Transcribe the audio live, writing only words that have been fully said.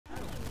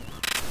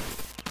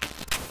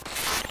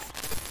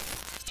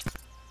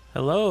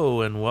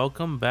Hello and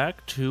welcome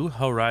back to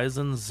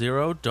Horizon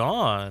Zero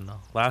Dawn.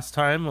 Last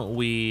time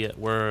we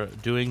were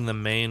doing the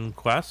main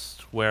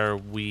quest where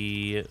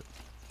we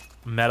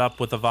met up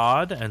with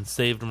Avad and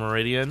saved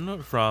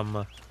Meridian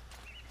from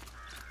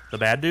the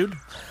bad dude.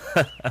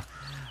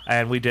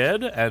 And we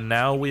did, and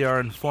now we are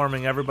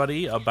informing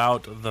everybody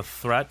about the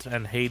threat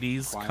and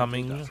Hades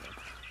coming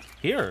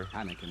here.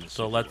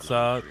 So let's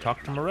talk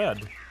to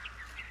Mered.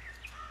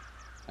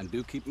 And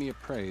do keep me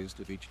appraised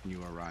of each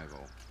new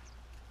arrival.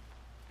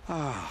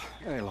 Ah,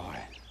 Aloy.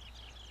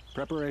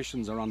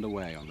 Preparations are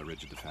underway on the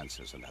ridge of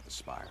defenses and at the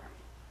spire.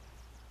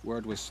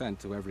 Word was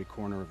sent to every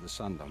corner of the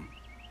Sundom.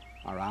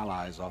 Our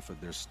allies offered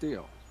their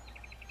steel.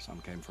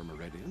 Some came for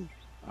Meridian,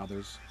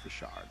 others for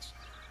shards.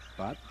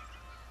 But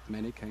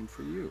many came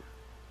for you,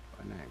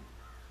 by name.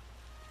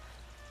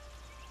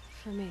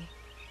 For me.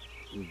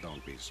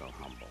 Don't be so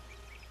humble.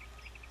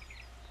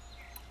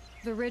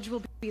 The ridge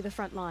will be the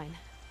front line.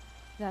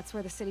 That's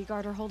where the city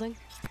guard are holding?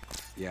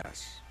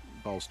 Yes,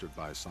 bolstered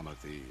by some of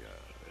the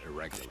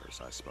irregulars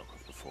I spoke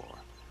of before.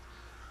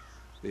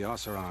 The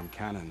Oseram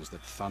cannons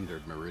that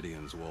thundered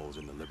Meridian's walls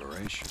in the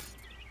Liberation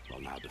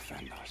will now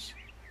defend us.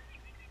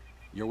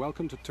 You're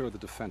welcome to tour the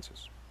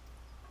defenses.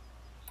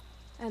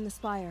 And the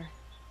spire.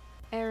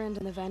 Erend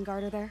and the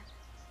Vanguard are there?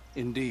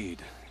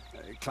 Indeed.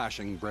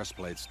 Clashing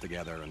breastplates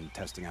together and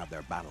testing out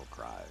their battle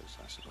cries,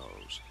 I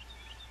suppose.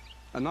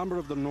 A number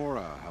of the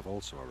Nora have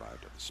also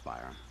arrived at the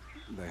spire.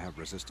 They have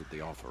resisted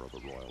the offer of a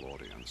royal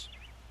audience.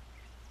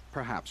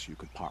 Perhaps you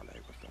could parley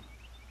with them.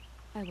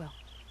 I will.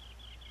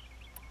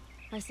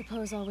 I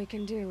suppose all we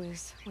can do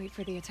is wait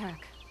for the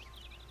attack.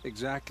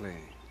 Exactly.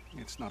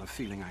 It's not a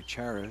feeling I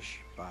cherish,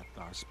 but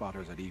our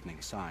spotters at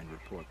Evening Sign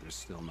report there's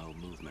still no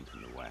movement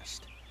in the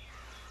west.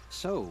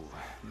 So,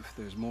 if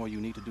there's more you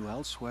need to do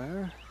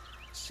elsewhere,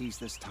 seize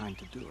this time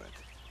to do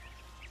it.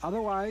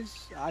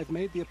 Otherwise, I've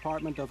made the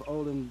apartment of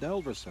Olin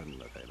Delverson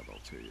available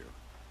to you.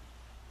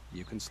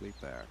 You can sleep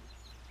there,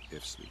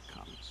 if sleep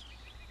comes.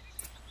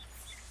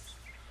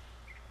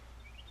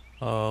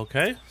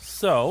 Okay,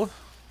 so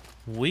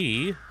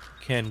we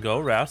can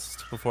go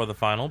rest before the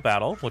final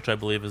battle, which I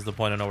believe is the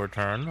point of no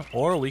return,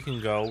 or we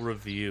can go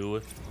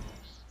review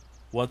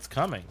what's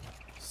coming.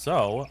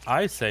 So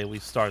I say we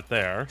start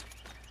there,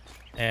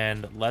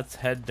 and let's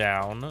head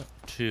down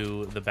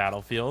to the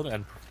battlefield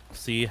and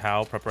see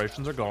how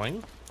preparations are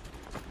going.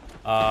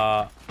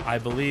 I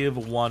believe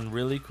one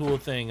really cool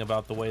thing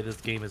about the way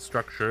this game is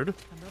structured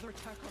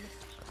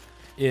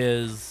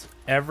is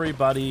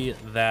everybody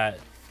that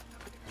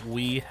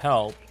we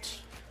helped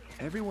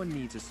Everyone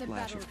needs a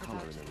splash of color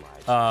in their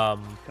lives.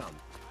 Come,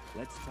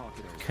 let's talk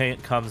it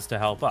over. comes to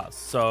help us.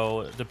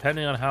 So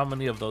depending on how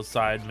many of those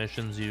side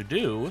missions you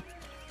do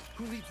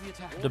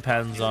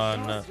depends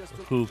on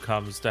who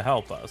comes to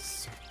help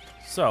us.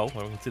 So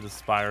we can see the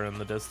spire in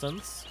the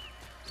distance.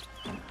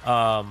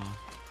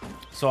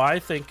 So I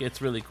think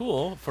it's really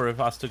cool for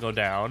us to go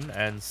down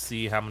and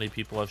see how many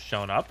people have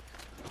shown up.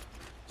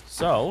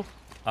 So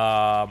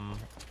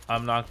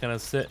I'm not going to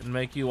sit and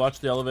make you watch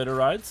the elevator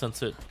ride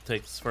since it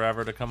takes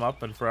forever to come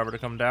up and forever to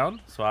come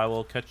down. So I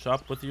will catch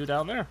up with you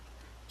down there.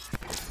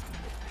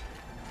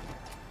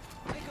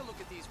 Take a look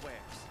at these wares.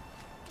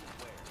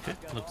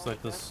 Okay, looks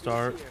like the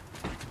start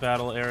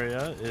battle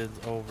area is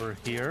over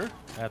here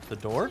at the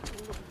door,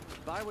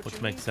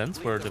 which makes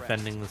sense. We're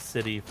defending the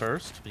city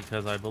first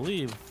because I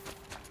believe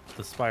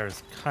the spire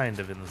is kind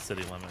of in the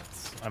city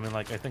limits. I mean,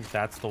 like, I think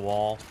that's the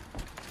wall,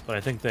 but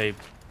I think the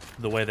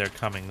way they're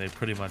coming, they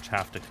pretty much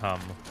have to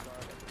come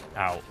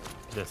out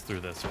through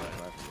this way.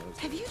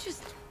 Have you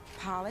just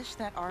polished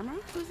that armor,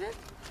 Uzit?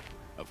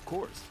 Of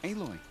course.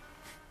 Aloy,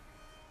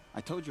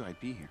 I told you I'd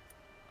be here.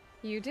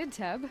 You did,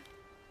 Teb.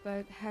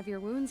 But have your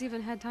wounds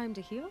even had time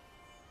to heal?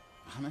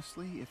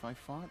 Honestly, if I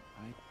fought,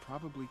 I'd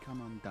probably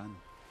come undone.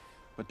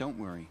 But don't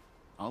worry.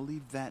 I'll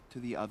leave that to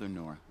the other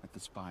Nora at the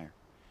spire.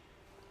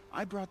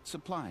 I brought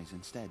supplies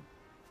instead.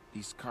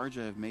 These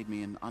Karja have made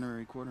me an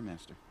honorary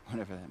quartermaster,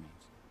 whatever that means.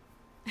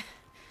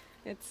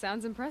 It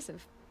sounds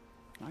impressive.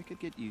 I could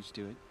get used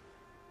to it.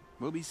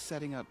 We'll be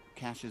setting up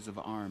caches of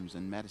arms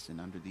and medicine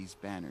under these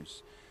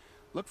banners.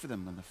 Look for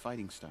them when the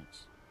fighting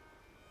starts.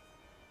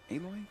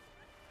 Aloy,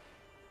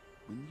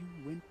 when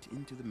you went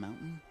into the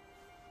mountain,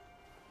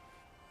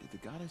 did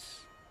the goddess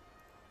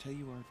tell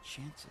you our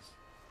chances?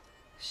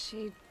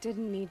 She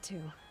didn't need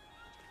to.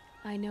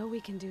 I know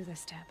we can do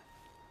this, Teb.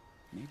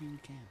 Maybe we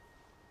can.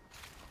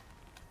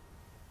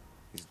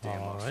 These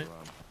damn All right.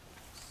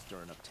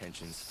 stirring up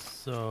tensions.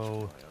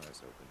 So My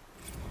eyes open.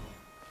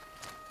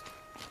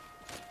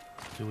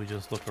 do we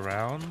just look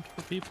around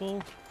for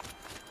people?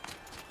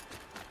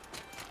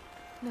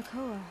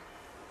 Nakoa,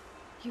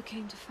 you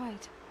came to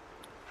fight.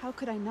 How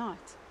could I not?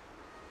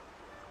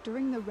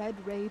 During the Red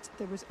Raids,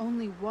 there was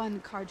only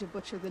one Karja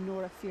butcher the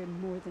Nora feared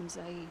more than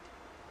Zaid.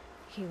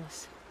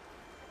 Helis.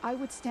 I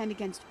would stand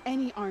against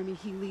any army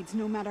he leads,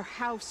 no matter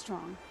how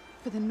strong.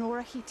 For the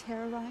Nora he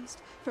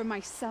terrorized, for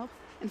myself,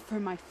 and for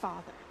my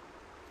father.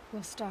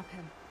 We'll stop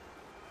him.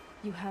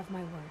 You have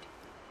my word.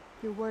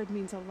 Your word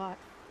means a lot,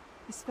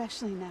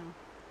 especially now.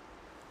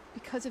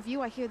 Because of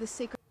you, I hear the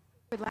sacred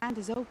land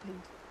is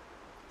opened.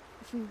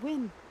 If we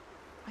win,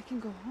 I can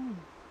go home.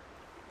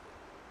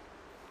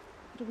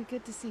 It'll be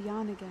good to see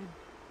Jan again.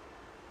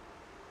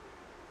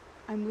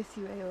 I'm with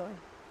you, Aloy.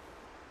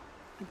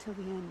 Until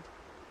the end.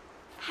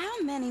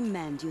 How many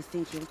men do you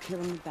think you'll kill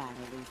in the battle,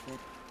 Lufid?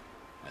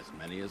 As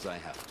many as I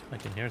have to. I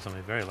can hear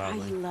something very I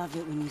loudly. love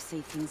it when you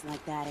say things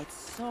like that. It's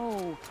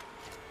so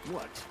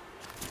What?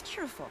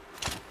 cheerful.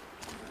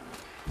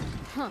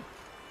 Huh.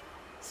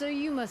 So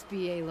you must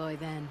be Aloy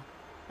then.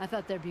 I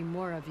thought there'd be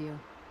more of you.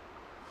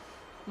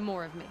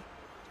 More of me.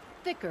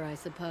 Thicker, I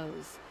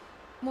suppose.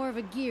 More of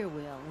a gear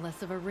wheel,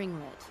 less of a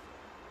ringlet.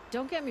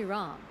 Don't get me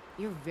wrong,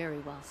 you're very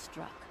well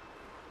struck.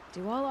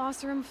 Do all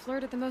Oseram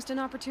flirt at the most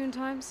inopportune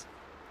times?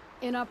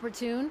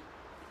 Inopportune?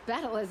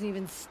 Battle hasn't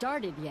even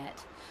started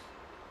yet.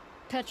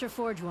 Petra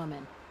Forge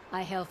woman.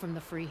 I hail from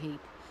the Free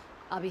Heap.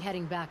 I'll be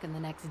heading back in the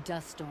next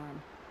dust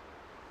storm.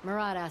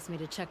 Marat asked me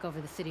to check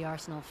over the city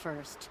arsenal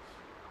first.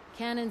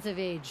 Cannons have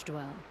aged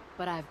well,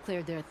 but I've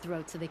cleared their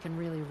throats so they can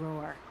really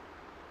roar.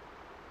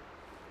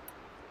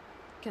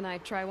 Can I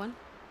try one?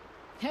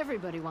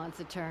 Everybody wants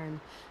a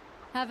turn.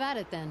 Have at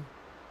it then.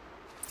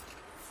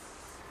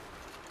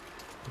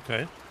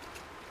 Okay.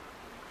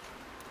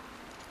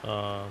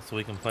 So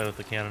we can play with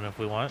the cannon if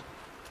we want.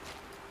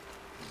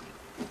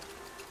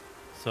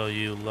 So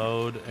you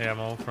load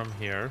ammo from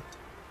here.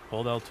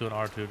 Hold L2 and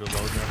R2 to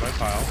load nearby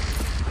pile.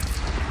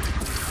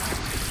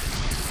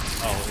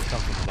 Oh, it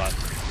comes from the butt.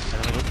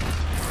 And then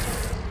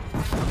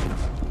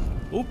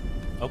oop.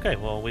 Okay,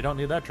 well, we don't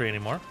need that tree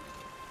anymore.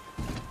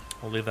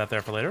 We'll leave that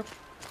there for later.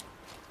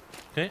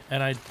 Okay,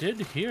 and I did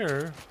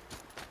hear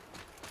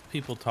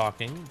people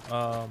talking.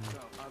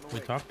 We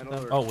talked to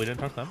them. Oh, we didn't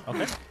talk to them.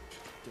 Okay.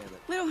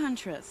 Little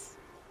Huntress,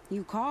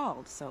 you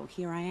called, so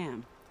here I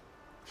am.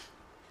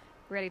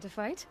 Ready to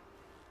fight?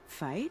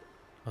 Fight?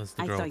 That's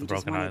the I girl thought with you the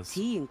just broken wanted eyes.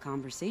 tea and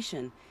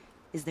conversation.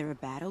 Is there a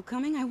battle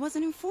coming? I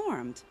wasn't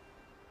informed.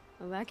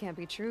 Well, that can't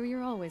be true.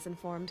 You're always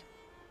informed.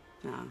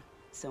 Ah,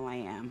 so I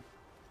am.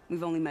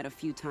 We've only met a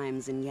few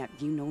times, and yet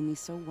you know me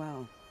so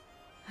well.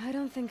 I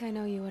don't think I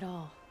know you at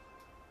all.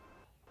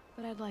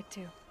 But I'd like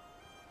to.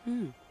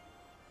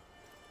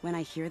 When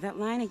I hear that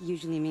line, it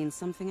usually means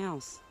something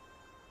else.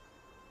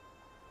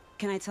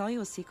 Can I tell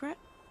you a secret?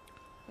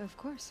 Of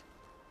course.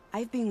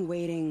 I've been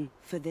waiting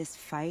for this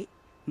fight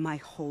my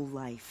whole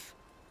life.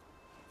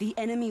 The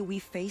enemy we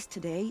face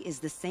today is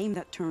the same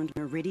that turned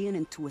Meridian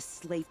into a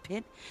slave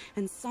pit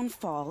and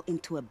Sunfall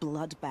into a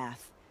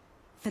bloodbath.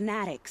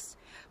 Fanatics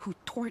who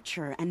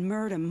torture and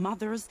murder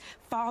mothers,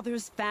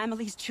 fathers,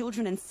 families,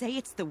 children, and say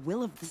it's the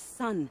will of the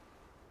sun.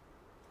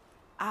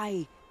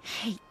 I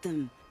hate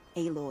them,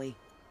 Aloy.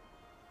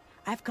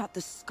 I've got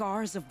the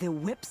scars of their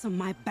whips on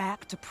my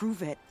back to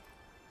prove it.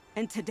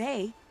 And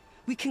today,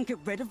 we can get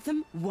rid of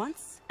them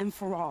once and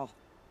for all.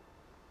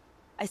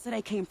 I said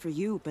I came for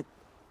you, but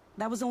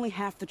that was only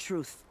half the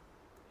truth.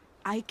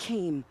 I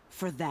came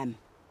for them.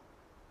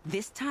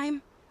 This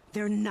time,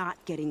 they're not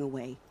getting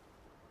away.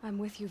 I'm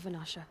with you,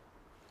 Vanasha.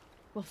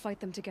 We'll fight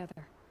them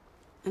together.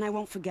 And I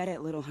won't forget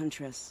it, little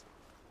Huntress.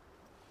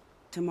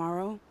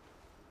 Tomorrow,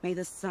 may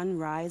the sun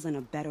rise in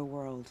a better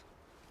world.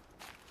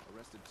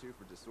 Arrested 2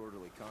 for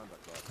disorderly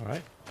conduct.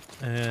 Alright.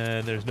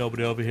 And there's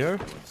nobody over here,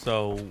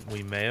 so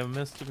we may have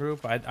missed a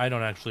group. I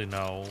don't actually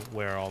know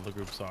where all the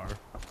groups are.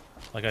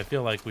 Like, I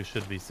feel like we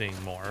should be seeing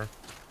more.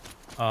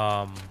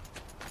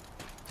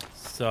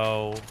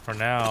 So, for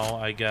now,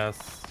 I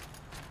guess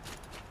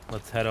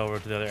let's head over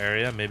to the other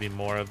area. Maybe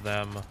more of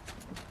them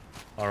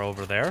are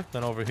over there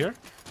than over here.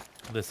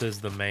 This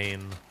is the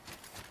main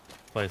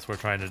place we're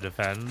trying to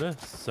defend,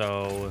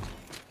 so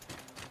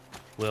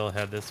we'll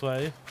head this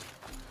way.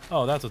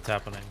 Oh, that's what's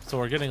happening. So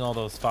we're getting all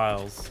those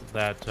files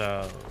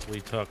that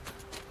we took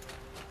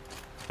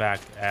back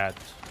at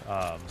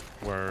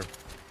where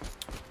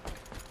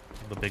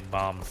the big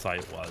bomb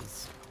site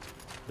was.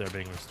 They're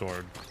being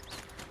restored.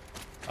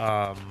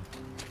 Alright,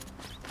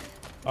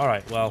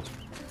 well,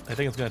 I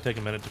think it's going to take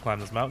a minute to climb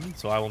this mountain,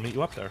 so I will meet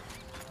you up there.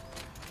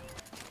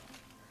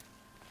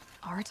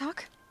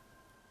 Aratak?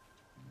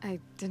 I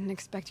didn't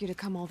expect you to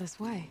come all this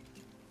way.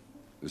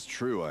 It's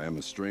true, I am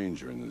a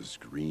stranger in this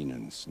green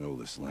and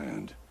snowless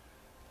land.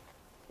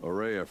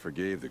 Aurea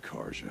forgave the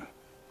Karja,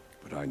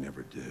 but I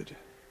never did.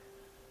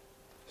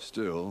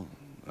 Still,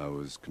 I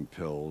was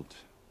compelled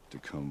to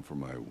come for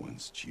my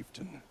once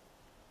chieftain.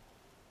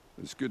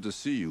 It's good to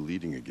see you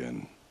leading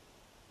again.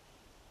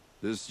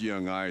 This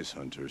young ice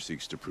hunter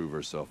seeks to prove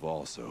herself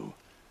also.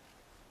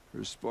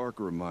 Her spark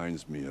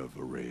reminds me of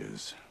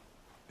Aurea's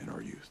in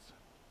our youth.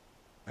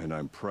 And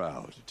I'm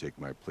proud to take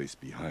my place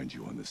behind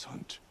you on this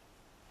hunt.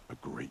 A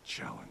great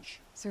challenge.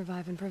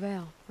 Survive and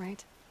prevail,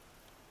 right?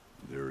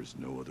 There is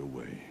no other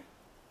way.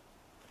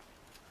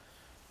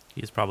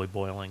 He's probably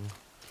boiling.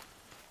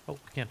 Oh,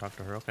 we can't talk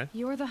to her, okay.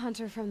 You're the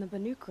hunter from the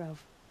Banuk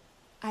Grove.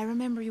 I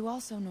remember you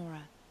also,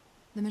 Nora.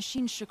 The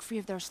machines shook free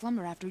of their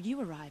slumber after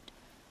you arrived.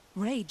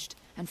 Raged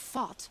and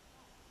fought.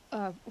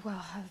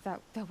 Well,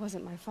 that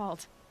wasn't my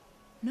fault.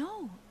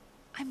 No,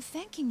 I'm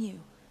thanking you.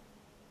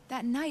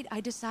 That night,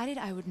 I decided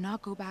I would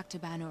not go back to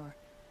Banur.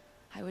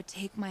 I would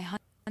take my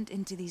hunt.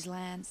 into these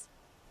lands.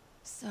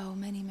 So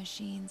many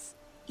machines,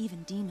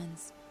 even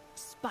demons.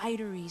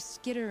 Spidery,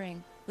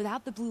 skittering,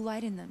 without the blue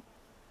light in them.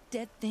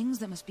 Dead things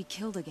that must be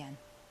killed again.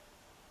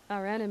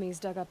 Our enemies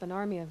dug up an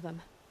army of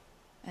them.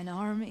 An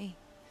army.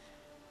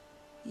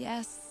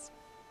 Yes,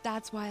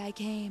 that's why I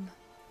came.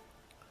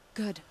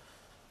 Good.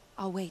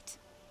 I'll wait.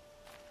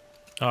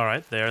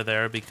 Alright, they're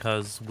there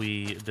because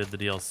we did the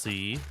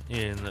DLC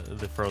in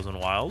the Frozen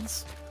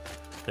Wilds.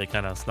 They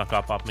kind of snuck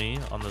up on me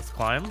on this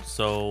climb,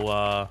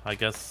 so I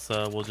guess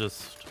we'll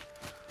just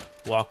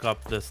walk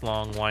up this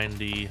long,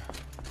 windy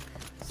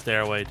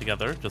stairway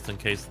together, just in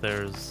case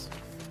there's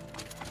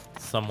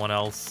someone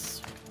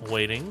else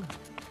waiting.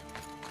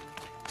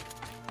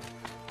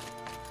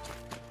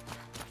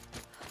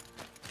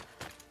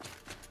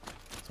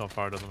 So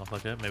far, it doesn't look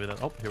like it. Maybe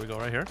that. Oh, here we go,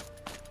 right here.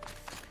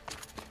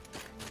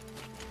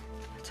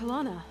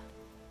 Talana,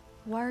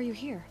 why are you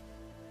here?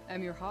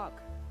 I'm your hawk.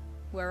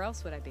 Where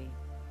else would I be?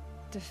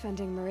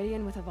 Defending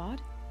Meridian with Avad?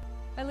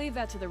 I leave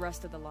that to the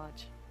rest of the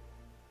lodge.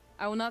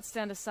 I will not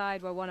stand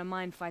aside while one of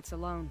mine fights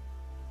alone.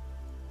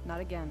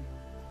 Not again.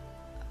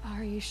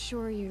 Are you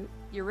sure you...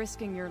 You're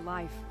risking your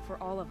life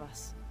for all of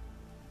us.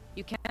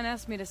 You can't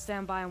ask me to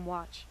stand by and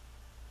watch.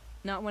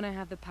 Not when I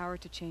have the power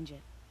to change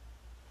it.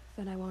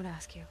 Then I won't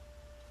ask you.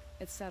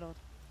 It's settled.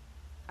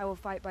 I will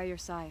fight by your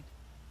side.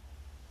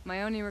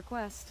 My only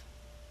request...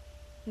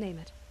 Name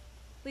it.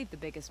 Leave the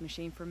biggest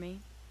machine for me.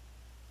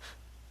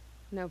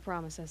 No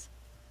promises.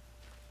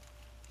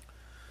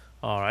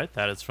 Alright,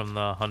 that is from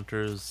the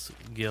Hunters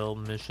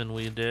Guild mission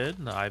we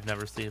did. I've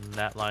never seen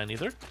that line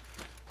either,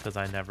 because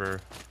I never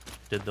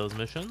did those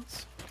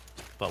missions.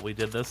 But we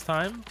did this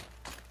time.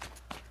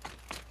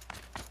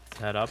 Let's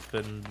head up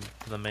in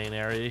the main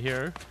area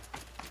here.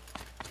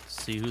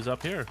 See who's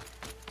up here.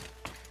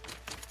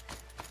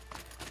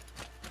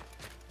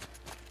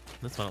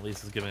 This one at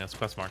least is giving us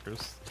quest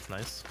markers. That's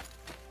nice.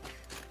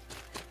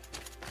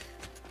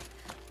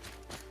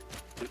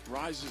 It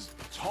rises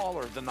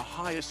taller than the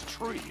highest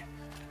tree.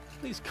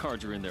 These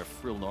Carja in their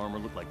frilled armor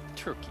look like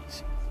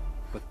turkeys.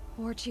 But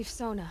War Chief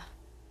Sona.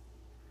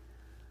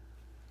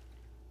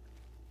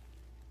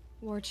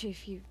 War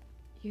Chief,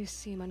 you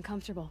seem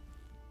uncomfortable.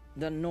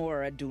 The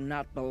Nora do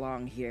not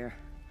belong here.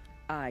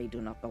 I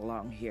do not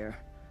belong here.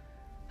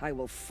 I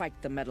will fight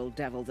the metal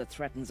devil that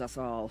threatens us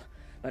all,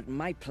 but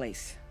my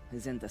place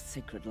is in the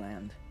sacred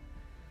land.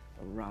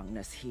 The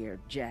wrongness here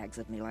jags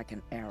at me like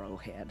an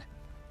arrowhead.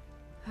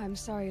 I'm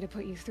sorry to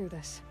put you through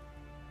this.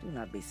 Do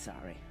not be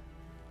sorry.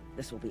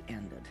 This will be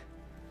ended.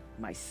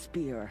 My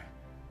spear,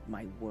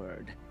 my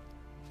word.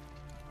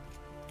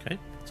 Okay,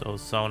 so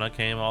Sona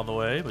came all the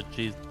way, but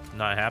she's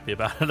not happy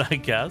about it, I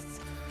guess.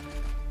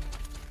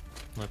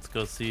 Let's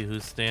go see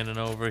who's standing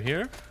over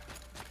here.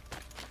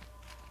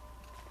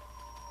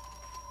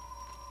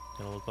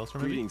 Get a little closer,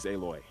 maybe? Greetings,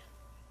 Aloy.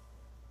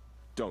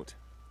 Don't.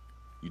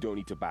 You don't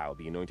need to bow.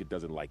 The Anointed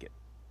doesn't like it.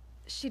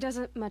 She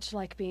doesn't much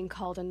like being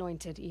called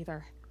Anointed,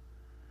 either.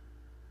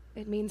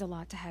 It means a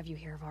lot to have you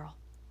here, Varl.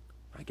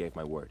 I gave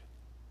my word.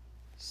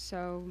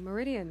 So,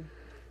 Meridian,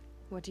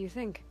 what do you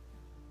think?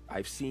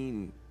 I've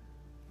seen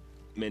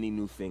many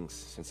new things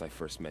since I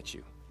first met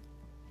you.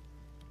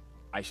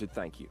 I should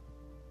thank you.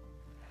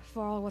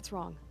 Varl, what's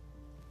wrong?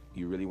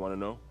 You really want to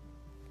know?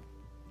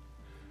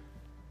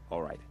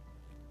 All right.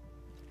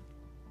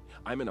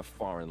 I'm in a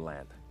foreign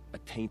land, a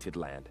tainted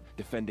land,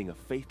 defending a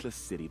faithless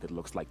city that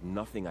looks like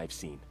nothing I've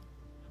seen.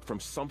 From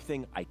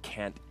something I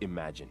can't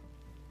imagine.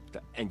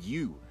 And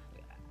you,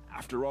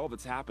 after all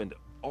that's happened,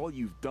 all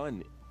you've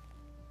done,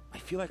 I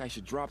feel like I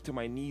should drop to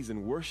my knees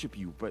and worship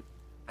you, but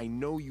I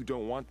know you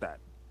don't want that.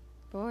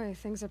 Boy,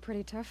 things are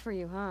pretty tough for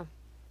you, huh?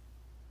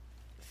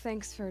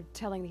 Thanks for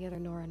telling the other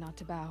Nora not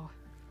to bow.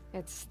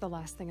 It's the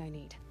last thing I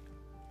need.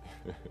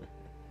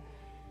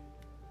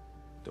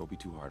 Don't be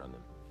too hard on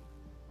them.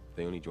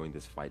 They only joined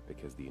this fight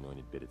because the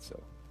Anointed bid it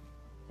so.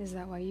 Is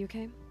that why you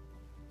came?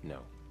 No.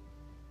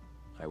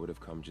 I would have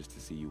come just to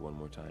see you one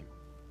more time.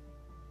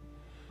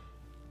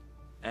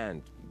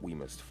 And we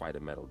must fight a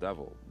metal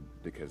devil,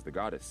 because the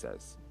goddess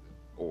says.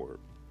 Or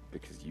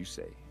because you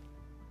say.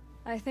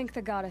 I think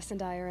the goddess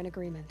and I are in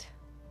agreement.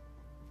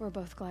 We're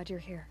both glad you're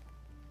here.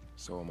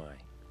 So am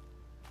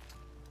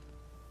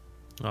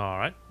I.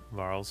 Alright,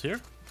 Varl's here.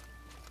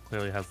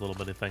 Clearly has a little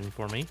bit of thing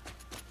for me.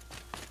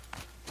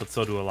 But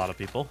so do a lot of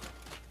people.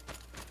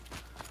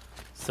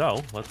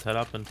 So, let's head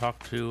up and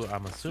talk to,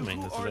 I'm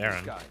assuming this is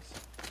Aaron.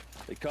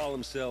 They call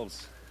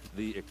themselves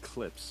the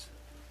Eclipse.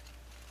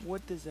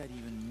 What does that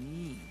even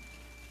mean?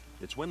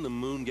 It's when the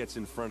moon gets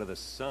in front of the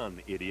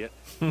sun, idiot.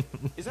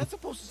 Is that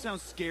supposed to sound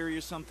scary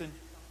or something?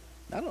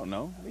 I don't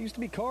know. They used to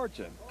be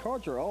Carja.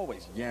 Carja are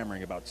always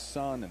yammering about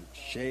sun and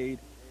shade.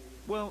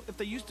 Well, if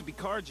they used to be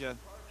Carja,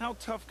 how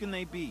tough can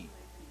they be?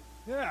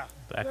 Yeah,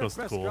 that they're goes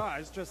best cool.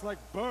 guys just like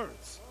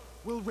birds.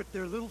 We'll rip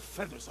their little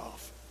feathers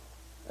off.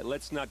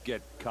 Let's not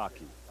get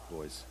cocky,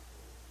 boys.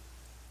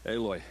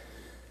 Aloy.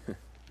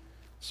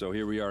 So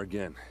here we are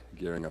again,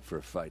 gearing up for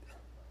a fight.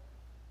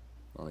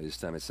 Only this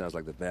time it sounds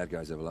like the bad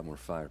guys have a lot more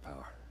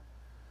firepower.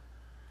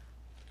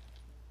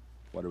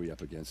 What are we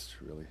up against,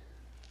 really?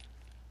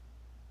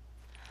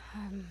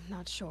 I'm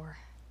not sure.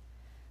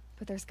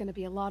 But there's gonna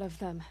be a lot of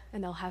them,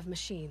 and they'll have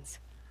machines.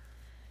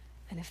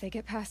 And if they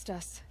get past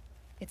us,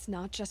 it's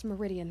not just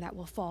Meridian that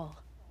will fall.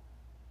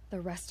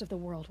 The rest of the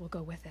world will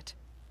go with it.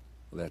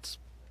 That's...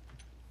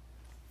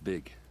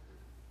 big.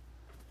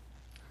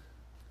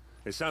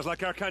 It sounds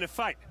like our kind of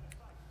fight.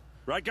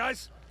 Right,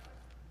 guys?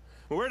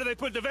 Well, where do they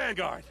put the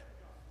Vanguard?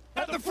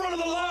 At the front of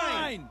the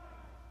line!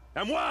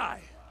 And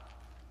why?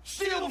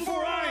 Steel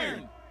before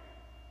iron!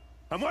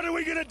 And what are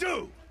we gonna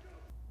do?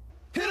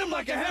 Hit them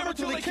like a hammer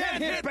till they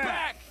can't hit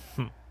back!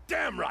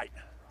 Damn right!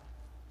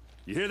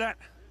 You hear that?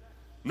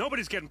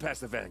 Nobody's getting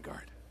past the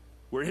Vanguard.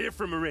 We're here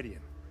for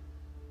Meridian.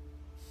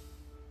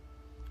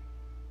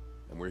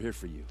 And we're here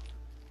for you.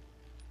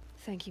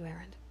 Thank you,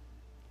 Erend.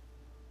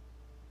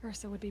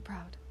 Ursa would be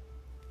proud.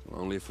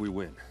 Well, only if we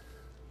win.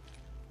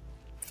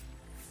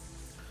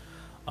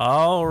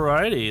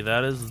 Alrighty,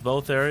 that is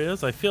both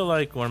areas. I feel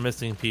like we're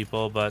missing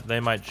people, but they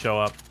might show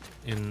up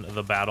in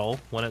the battle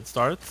when it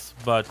starts.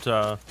 But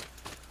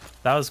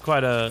that was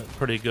quite a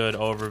pretty good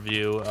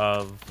overview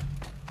of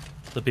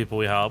the people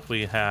we helped.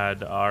 We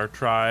had our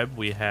tribe,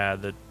 we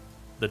had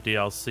the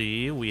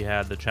DLC, we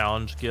had the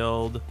Challenge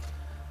Guild.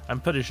 I'm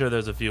pretty sure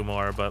there's a few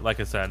more, but like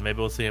I said, maybe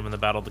we'll see them in the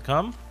battle to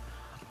come.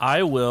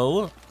 I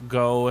will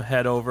go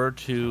head over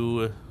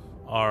to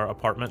our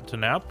apartment to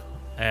nap,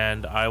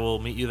 and I will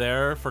meet you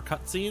there for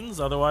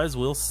cutscenes. Otherwise,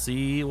 we'll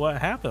see what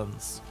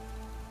happens.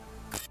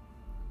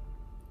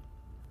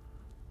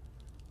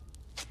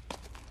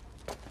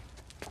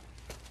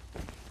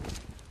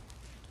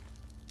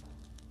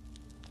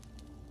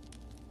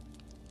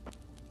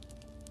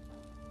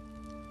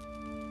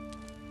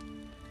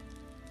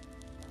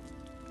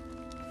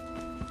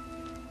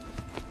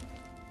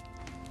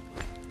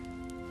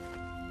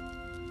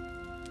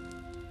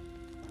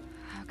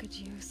 How could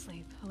you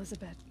sleep,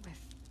 Elizabeth, with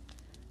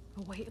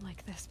a weight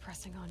like this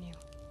pressing on you?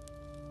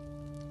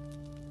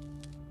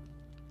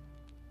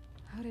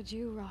 How did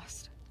you,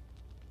 Rost,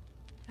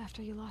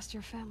 after you lost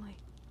your family?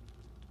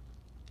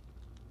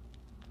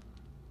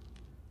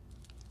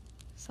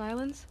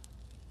 Silence?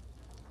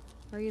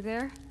 Are you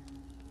there?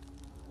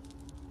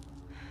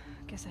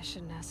 Guess I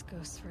shouldn't ask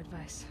ghosts for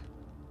advice.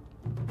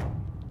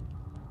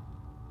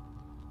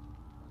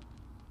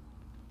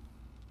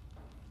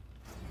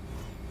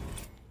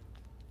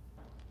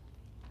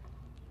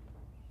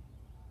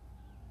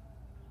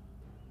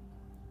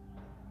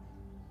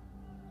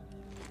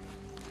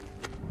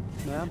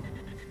 Ma'am,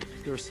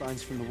 there are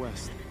signs from the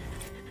west.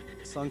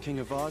 Sun King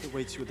Avad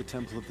awaits you at the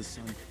Temple of the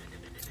Sun.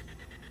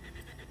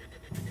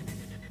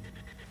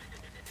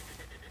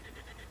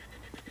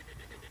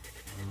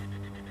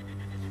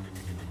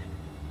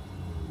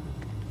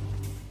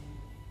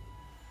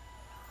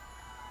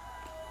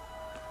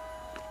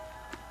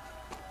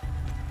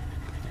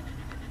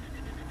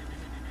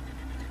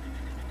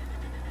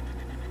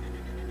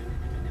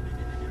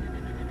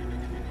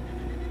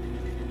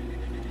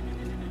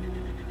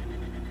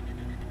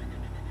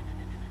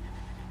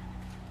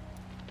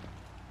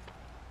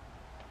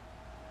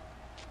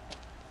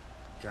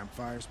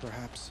 Campfires,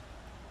 perhaps?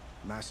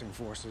 Massing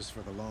forces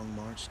for the long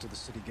march to the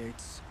city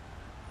gates?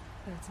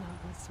 That's not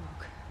wood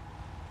smoke.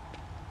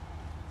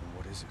 Then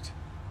what is it?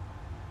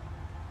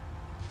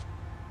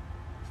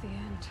 The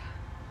end.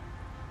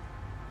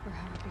 Or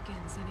how it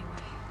begins,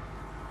 anyway.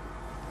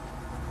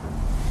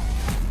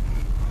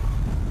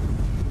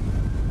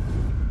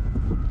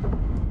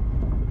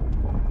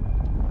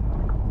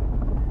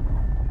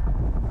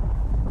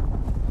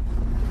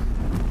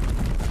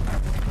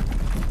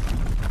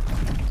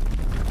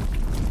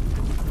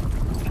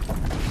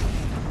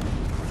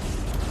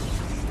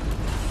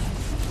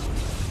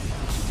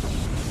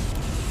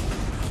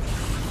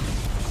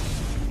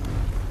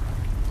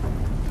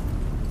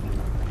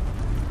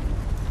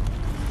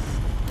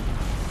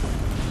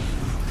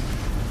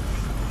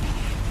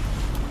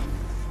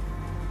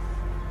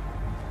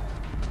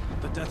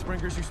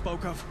 Deathbringers you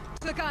spoke of?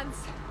 To the guns!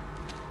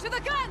 To the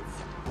guns!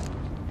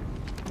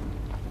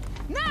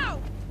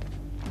 Now!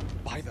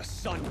 By the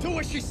sun, do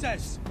as she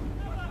says!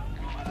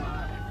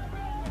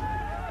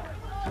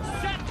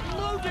 Set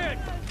loaded!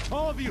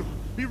 All of you,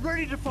 be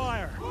ready to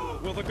fire!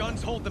 Will the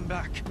guns hold them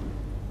back?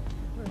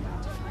 We're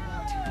about to find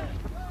out.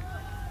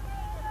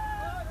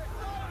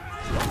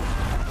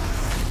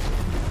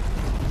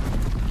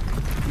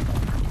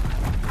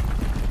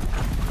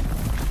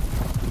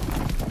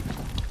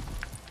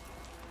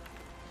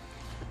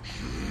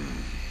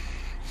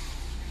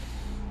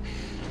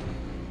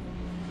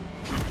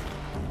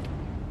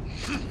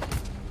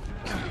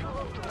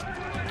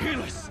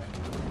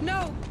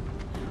 No!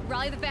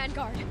 Rally the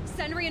Vanguard.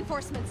 Send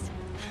reinforcements.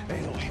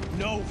 Aloy,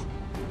 no!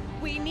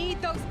 We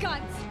need those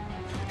guns!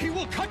 He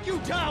will cut you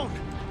down!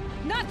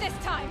 Not this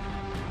time!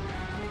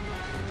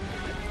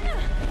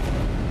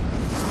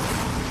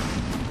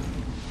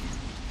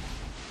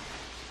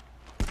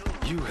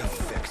 You have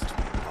fixed me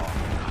long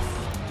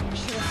enough.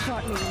 Should have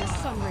fought me in the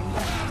sun ring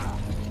battle.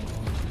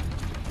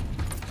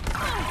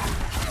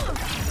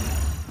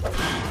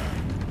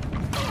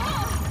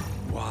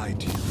 Why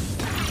do you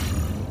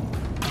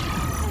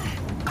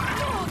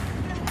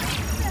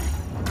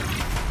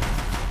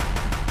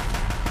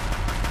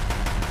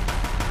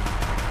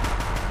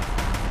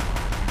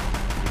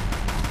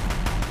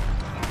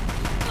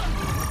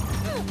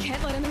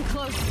Can't let him in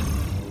close.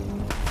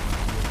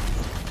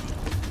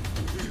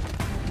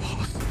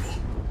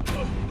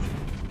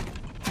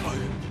 I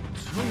am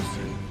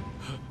chosen.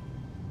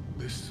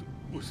 This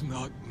was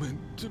not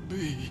meant to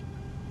be.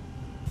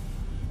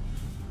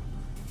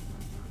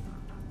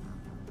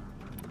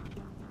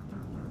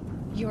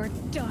 You're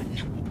done.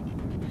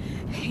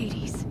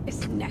 Hades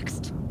is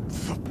next.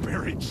 The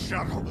buried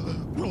shuttle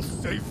will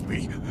save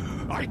me.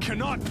 I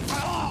cannot.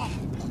 Ah!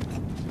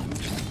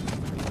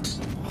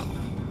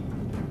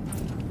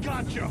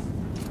 Gotcha.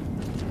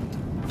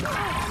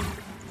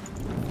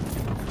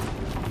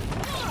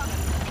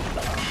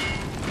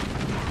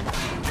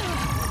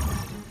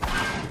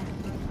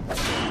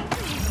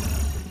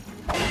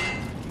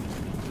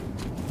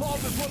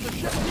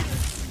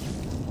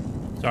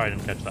 Sorry, I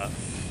didn't catch that.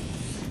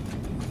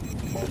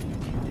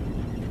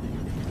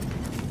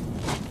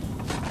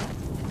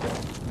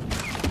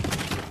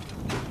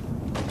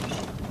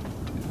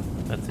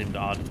 That seemed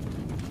odd.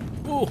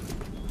 Ooh!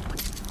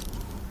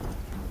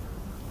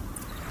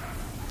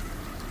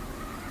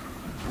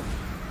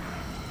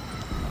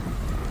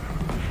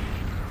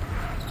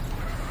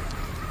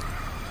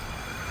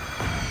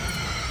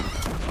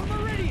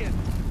 Meridian!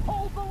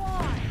 Hold the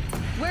line!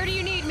 Where do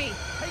you need me?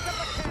 Take up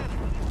a cannon!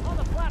 On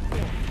the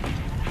platform!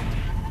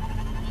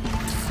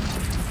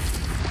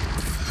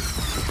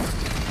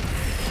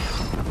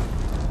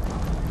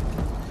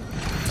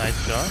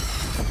 Nice shot.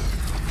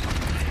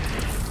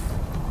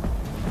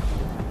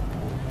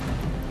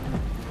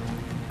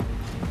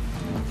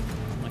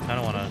 I kind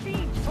of want to...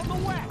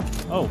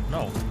 Oh,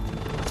 no.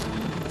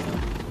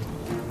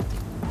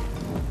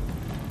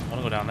 I want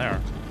to go down there.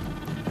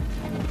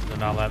 Did it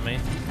not let me?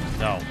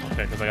 No.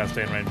 Okay, because I got to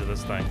stay in range of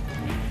this thing.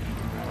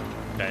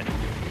 Okay.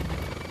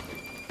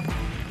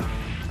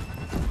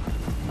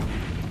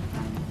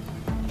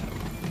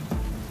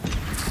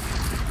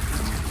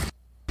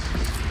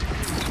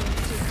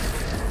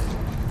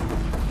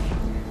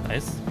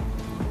 Nice.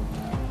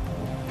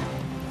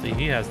 See,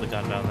 he has the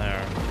gun down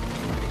there.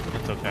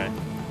 It's okay.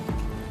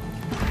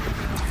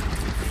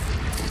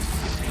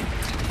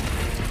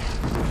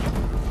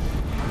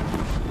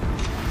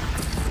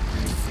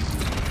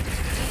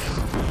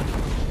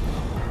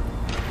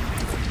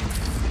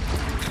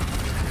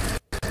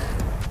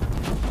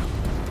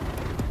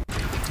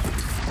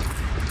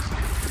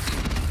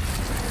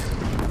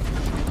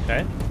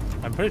 Okay.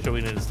 I'm pretty sure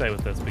we need to stay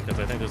with this because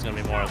I think there's going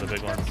to be more of the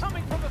big ones.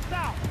 Coming from the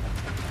south!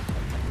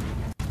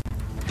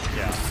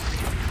 Yeah.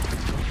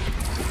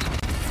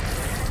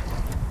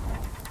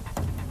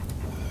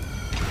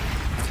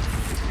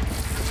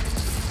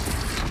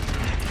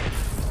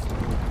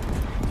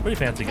 It's a pretty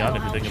fancy gun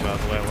if you think about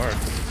the way it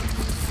works.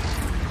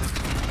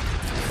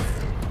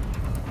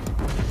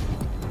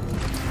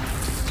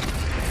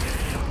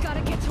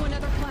 Gotta get to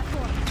another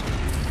platform.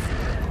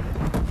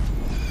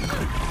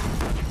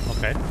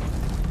 Okay.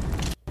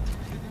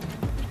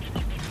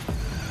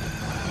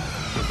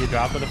 Does he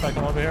drop it if I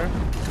come over here?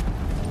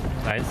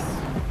 Nice.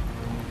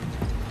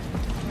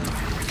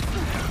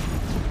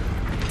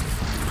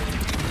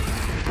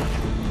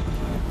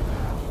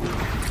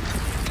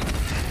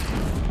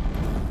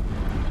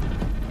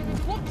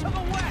 Look to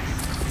the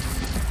west!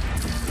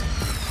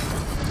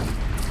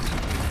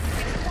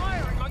 It's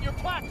firing on your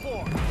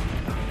platform!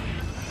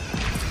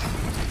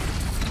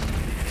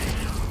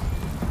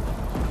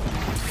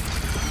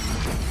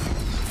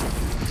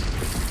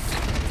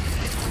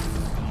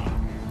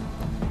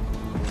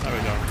 There we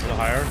go. A little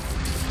higher.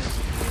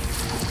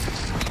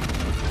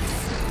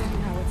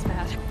 Now it's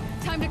bad.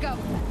 Time to go.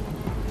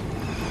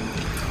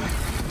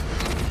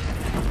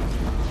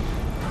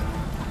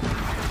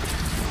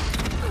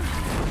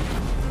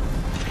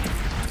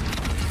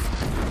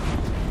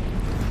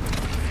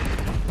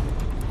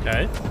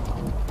 Okay.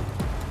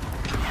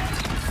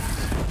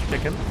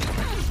 Chicken.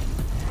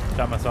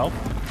 Shot myself.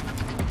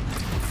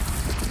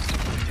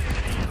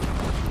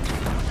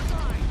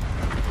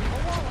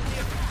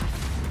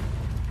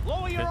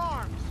 Lower your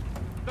arms,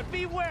 but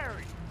be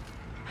wary.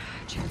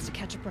 Chance to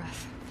catch a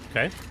breath.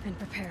 Okay. And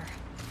prepare.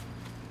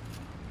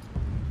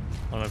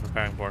 What am I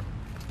preparing for?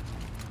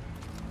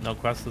 No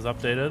quest is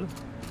updated.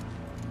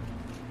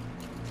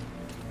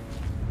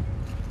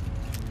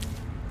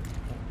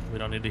 We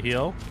don't need to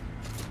heal.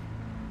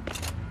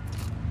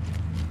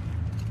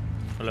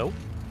 Hello?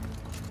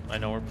 I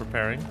know we're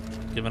preparing,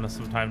 giving us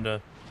some time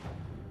to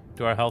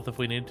do our health if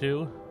we need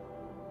to.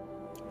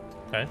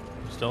 Okay,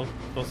 we're still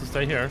supposed to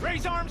stay here.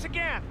 Raise arms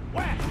again!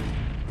 West!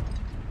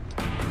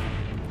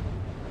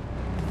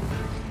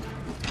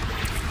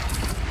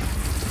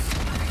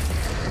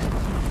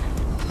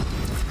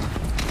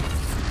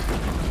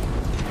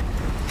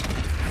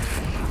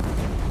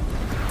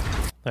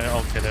 There,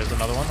 okay, there's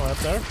another one right up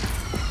there.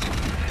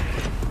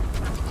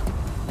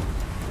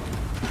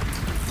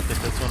 Get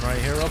this one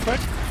right here real quick.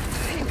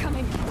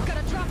 Incoming.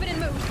 Gotta drop it and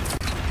move.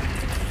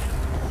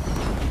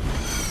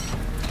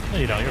 No,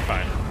 you don't. You're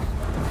fine.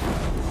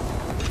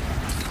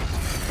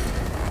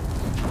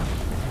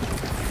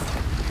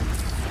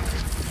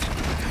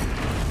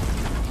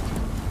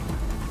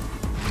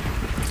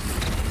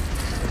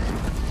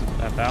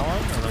 That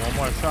one, and then one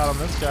more shot on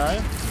this guy.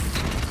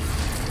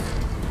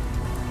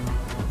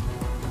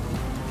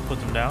 Put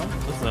them down.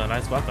 This is a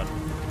nice weapon.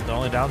 The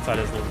only downside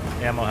is the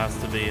ammo has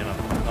to be in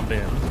a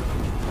bin.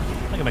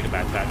 I can make a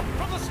backpack.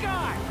 From the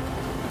sky!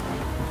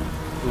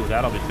 Ooh,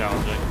 that'll be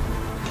challenging.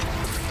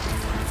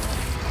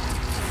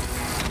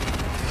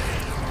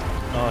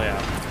 Oh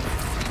yeah.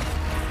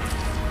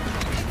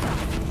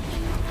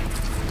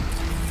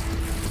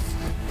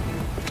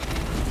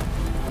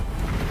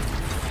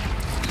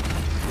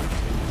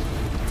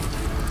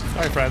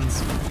 Sorry,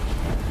 friends.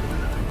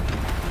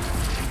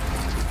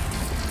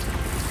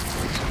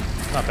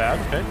 Not bad,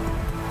 okay.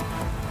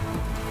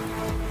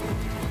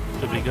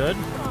 Should be good.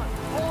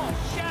 All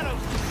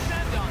shadows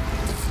descend on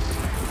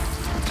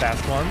us.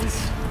 Fast ones.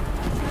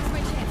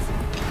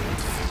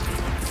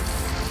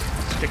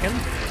 Chicken.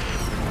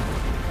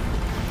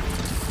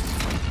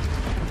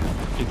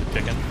 Keep the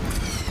chicken.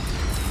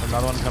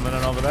 Another one coming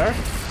in over there. I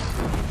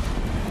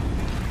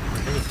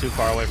think it's too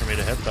far away for me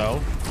to hit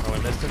though. Are we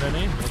missing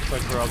any? Looks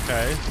like we're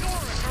okay.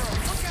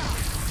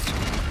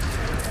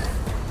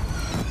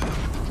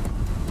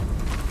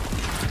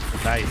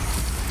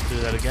 Nice. Do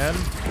that again.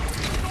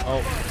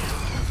 Oh.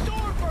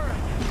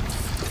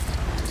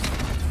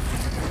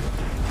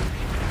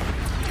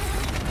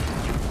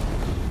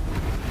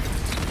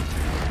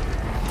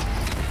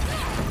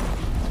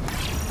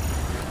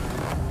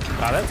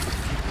 Got it.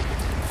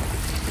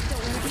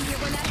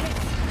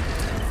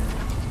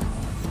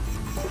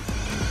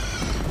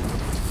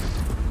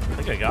 I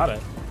think I got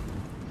it.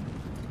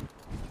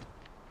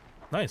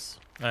 Nice.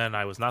 And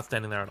I was not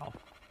standing there at all.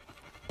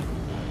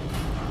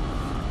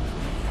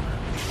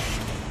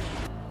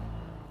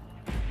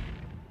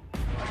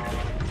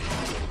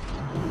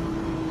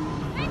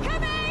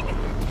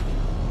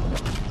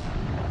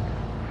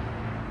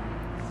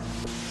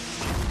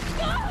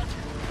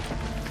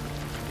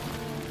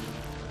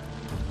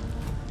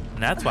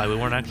 And that's why we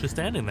weren't actually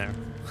standing there.